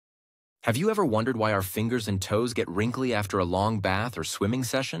Have you ever wondered why our fingers and toes get wrinkly after a long bath or swimming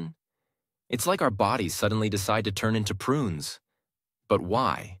session? It's like our bodies suddenly decide to turn into prunes. But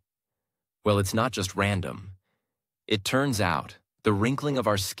why? Well, it's not just random. It turns out, the wrinkling of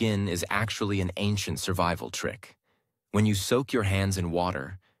our skin is actually an ancient survival trick. When you soak your hands in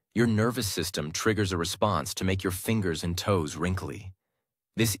water, your nervous system triggers a response to make your fingers and toes wrinkly.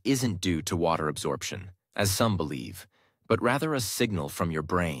 This isn't due to water absorption, as some believe, but rather a signal from your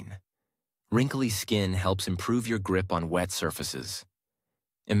brain. Wrinkly skin helps improve your grip on wet surfaces.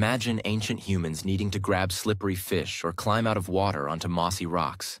 Imagine ancient humans needing to grab slippery fish or climb out of water onto mossy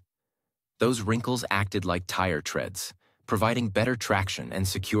rocks. Those wrinkles acted like tire treads, providing better traction and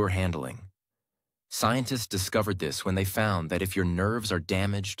secure handling. Scientists discovered this when they found that if your nerves are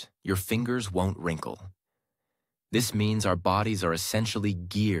damaged, your fingers won't wrinkle. This means our bodies are essentially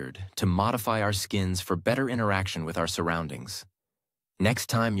geared to modify our skins for better interaction with our surroundings. Next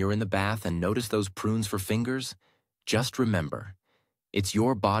time you're in the bath and notice those prunes for fingers, just remember, it's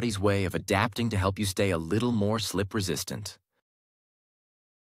your body's way of adapting to help you stay a little more slip-resistant.